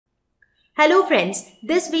Hello friends,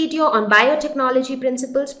 this video on Biotechnology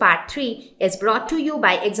Principles Part 3 is brought to you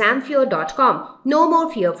by examfear.com. No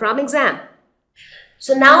more fear from exam.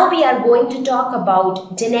 So now we are going to talk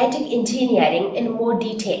about genetic engineering in more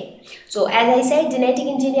detail. So as I said, genetic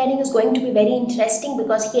engineering is going to be very interesting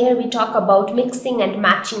because here we talk about mixing and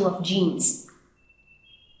matching of genes.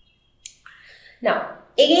 Now,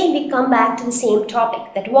 again we come back to the same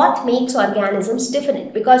topic, that what makes organisms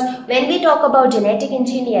different, because when we talk about genetic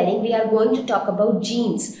engineering we are going to talk about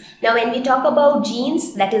genes. Now when we talk about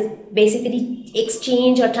genes, that is basically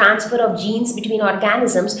exchange or transfer of genes between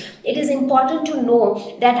organisms, it is important to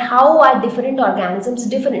know that how are different organisms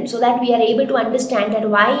different, so that we are able to understand that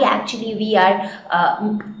why actually we are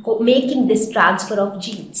making this transfer of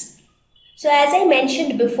genes. So as I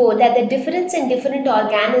mentioned before, that the difference in different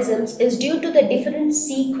organisms is due to the different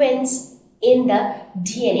sequence in the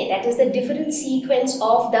DNA. That is the different sequence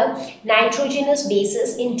of the nitrogenous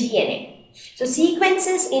bases in DNA. So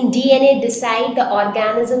sequences in DNA decide the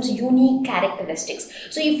organism's unique characteristics.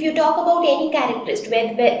 So if you talk about any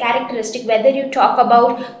characteristic, whether you talk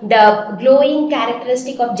about the glowing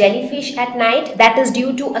characteristic of jellyfish at night, that is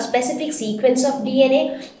due to a specific sequence of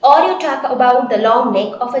DNA, or you talk about the long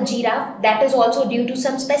neck of a giraffe, that is also due to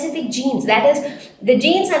some specific genes. That is, the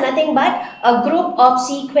genes are nothing but a group of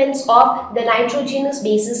sequence of the nitrogenous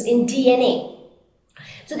bases in DNA.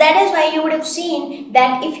 So that is why you would have seen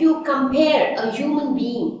that if you compare a human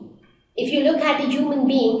being, if you look at a human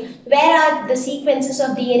being, where are the sequences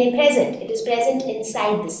of DNA present? It is present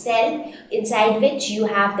inside the cell, inside which you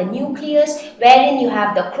have the nucleus, wherein you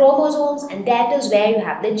have the chromosomes, and that is where you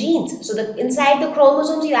have the genes. So inside the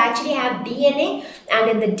chromosomes you actually have DNA,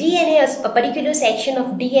 and in the DNA a particular section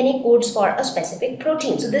of DNA codes for a specific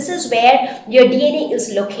protein. So this is where your DNA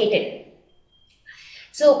is located.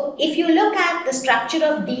 So if you look at the structure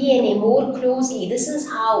of DNA more closely, this is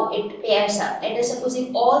how it pairs up. Let us suppose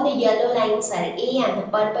if all the yellow lines are A and the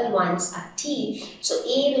purple ones are T. So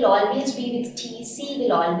A will always be with T, C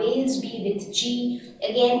will always be with G,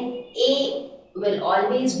 again A will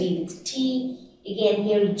always be with T, again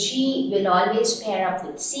here G will always pair up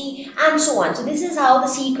with C, and so on. So this is how the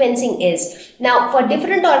sequencing is. Now for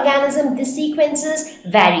different organisms the sequences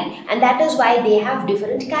vary, and that is why they have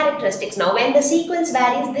different characteristics. Now when the sequence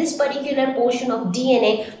varies, this particular portion of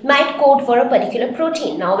DNA might code for a particular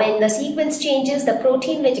protein. Now when the sequence changes, the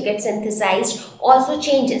protein which gets synthesized also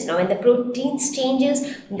changes. Now when the proteins changes,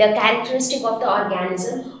 the characteristic of the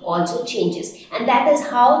organism also changes, and that is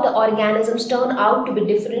how the organisms turn out to be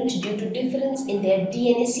different due to difference in their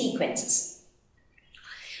DNA sequences.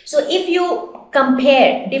 So if you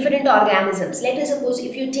compare different organisms, let us suppose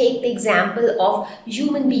if you take the example of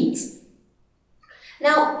human beings.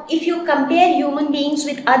 Now, if you compare human beings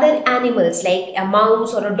with other animals like a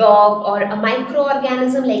mouse or a dog or a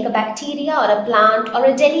microorganism like a bacteria or a plant or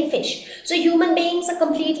a jellyfish. So human beings are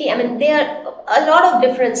completely, there are a lot of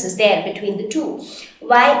differences there between the two.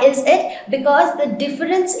 Why is it? Because the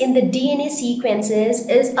difference in the DNA sequences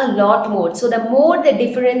is a lot more. So the more the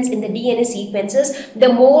difference in the DNA sequences,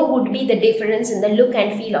 the more would be the difference in the look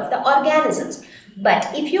and feel of the organisms. But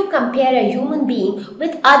if you compare a human being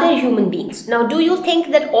with other human beings, now do you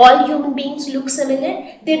think that all human beings look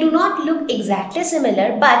similar? They do not look exactly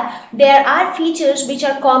similar, but there are features which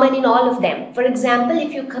are common in all of them. For example,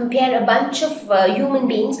 if you compare a bunch of human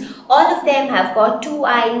beings, all of them have got 2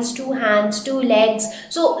 eyes, 2 hands, 2 legs.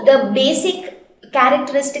 So the basic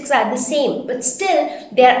characteristics are the same, but still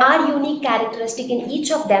there are unique characteristics in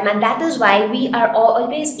each of them, and that is why we are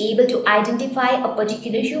always able to identify a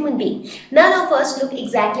particular human being. None of us look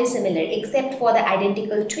exactly similar except for the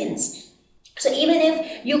identical twins. So even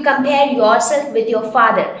if you compare yourself with your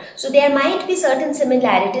father, so there might be certain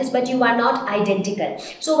similarities, but you are not identical.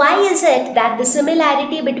 So why is it that the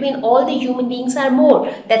similarity between all the human beings are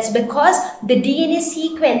more? That's because the DNA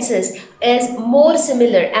sequences is more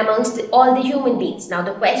similar amongst all the human beings. Now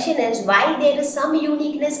the question is why there is some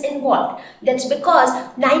uniqueness involved. That's because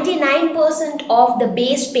 99% of the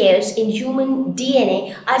base pairs in human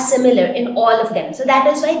DNA are similar in all of them. So that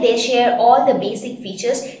is why they share all the basic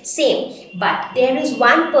features same. But there is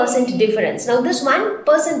 1% difference. Now this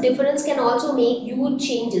 1% difference can also make huge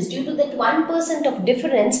changes. Due to that 1% of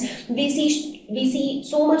difference, we see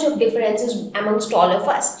so much of differences amongst all of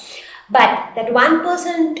us. But that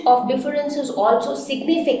 1% of difference is also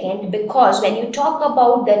significant because when you talk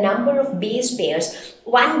about the number of base pairs,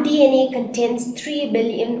 one DNA contains 3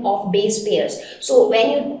 billion of base pairs. So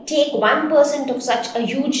when you take 1% of such a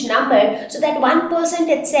huge number, so that 1%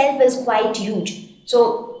 itself is quite huge.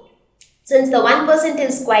 So Since the 1%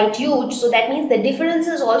 is quite huge, so that means the difference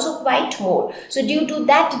is also quite more. So due to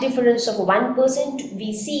that difference of 1%,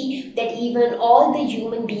 we see that even all the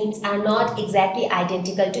human beings are not exactly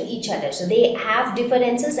identical to each other. So they have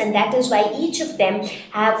differences, and that is why each of them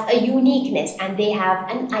have a uniqueness and they have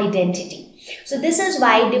an identity. So this is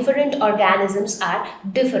why different organisms are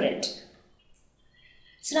different.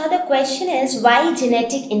 So now the question is, why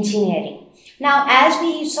genetic engineering? Now, as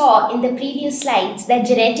we saw in the previous slides, that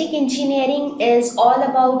genetic engineering is all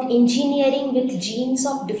about engineering with genes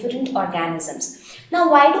of different organisms.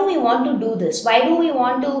 Now, why do we want to do this? Why do we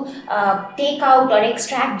want to take out or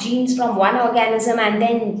extract genes from one organism and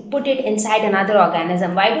then put it inside another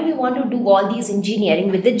organism? Why do we want to do all these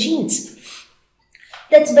engineering with the genes?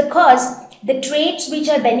 That's because the traits which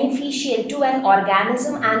are beneficial to an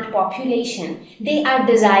organism and population, they are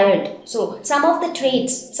desired. So some of the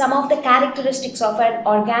traits, some of the characteristics of an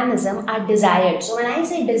organism are desired. So when I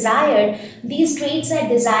say desired, these traits are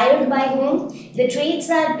desired by whom? The traits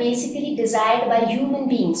are basically desired by human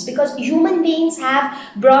beings, because human beings have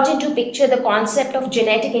brought into picture the concept of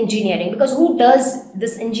genetic engineering, because who does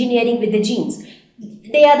this engineering with the genes?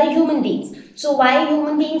 They are the human beings. So why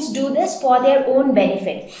human beings do this? For their own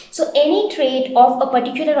benefit. So any trait of a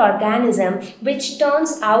particular organism which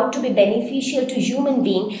turns out to be beneficial to human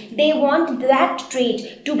being, they want that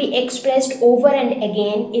trait to be expressed over and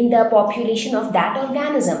again in the population of that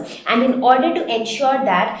organism. And in order to ensure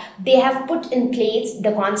that, they have put in place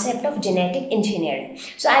the concept of genetic engineering.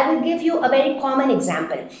 So I will give you a very common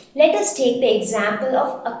example. Let us take the example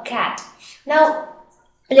of a cat. Now,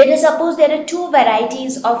 let us suppose there are two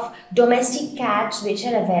varieties of domestic cats which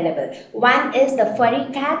are available. One is the furry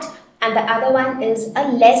cat and the other one is a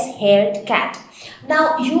less haired cat.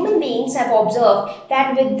 Now, human beings have observed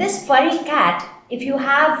that with this furry cat, if you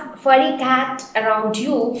have furry cat around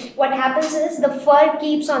you, what happens is the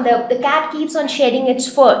cat keeps on shedding its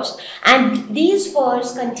furs, and these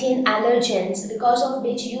furs contain allergens, because of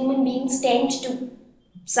which human beings tend to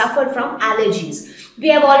suffer from allergies. We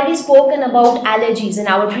have already spoken about allergies in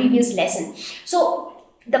our previous lesson. So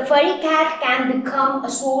the furry cat can become a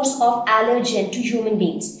source of allergen to human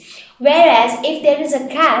beings. Whereas if there is a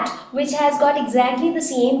cat which has got exactly the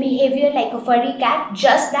same behavior like a furry cat,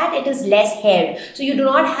 just that it is less haired, so you do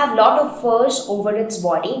not have lot of furs over its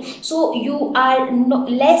body, so you are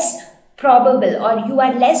less probable, or you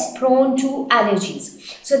are less prone to allergies.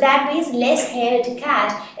 So that means less haired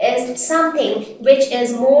cat is something which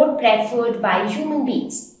is more preferred by human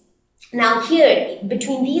beings. Now here,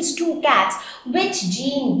 between these two cats, which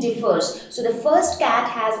gene differs? So the first cat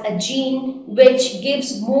has a gene which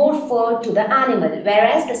gives more fur to the animal,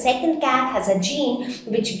 whereas the second cat has a gene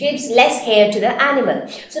which gives less hair to the animal.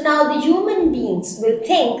 So now the human beings will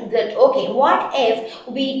think that, okay, what if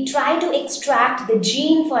we try to extract the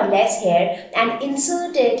gene for less hair and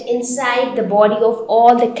insert it inside the body of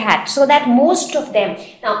all the cats, so that most of them,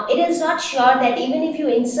 now it is not sure that even if you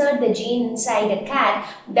insert the gene inside a cat,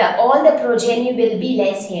 all the progeny will be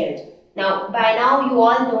less haired. Now, by now you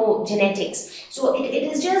all know genetics. So it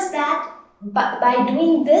is just that by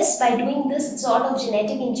doing this sort of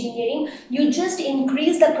genetic engineering, you just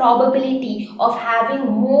increase the probability of having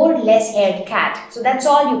more less haired cat. So that's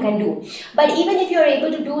all you can do. But even if you're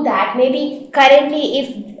able to do that, maybe currently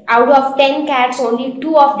if out of 10 cats only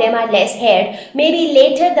 2 of them are less haired, maybe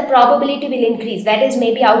later the probability will increase. That is,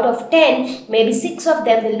 maybe out of 10, maybe 6 of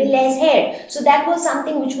them will be less haired. So that was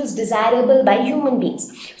something which was desirable by human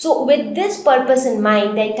beings. So with this purpose in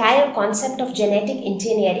mind, the entire concept of genetic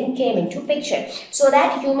engineering came into picture, so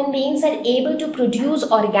that human beings are able to produce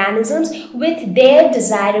organisms with their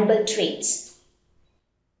desirable traits.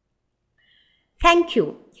 Thank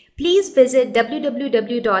you. Please visit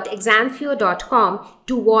www.examfeo.com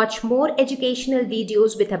to watch more educational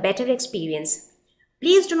videos with a better experience.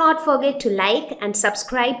 Please do not forget to like and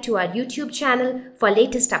subscribe to our YouTube channel for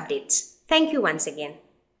latest updates. Thank you once again.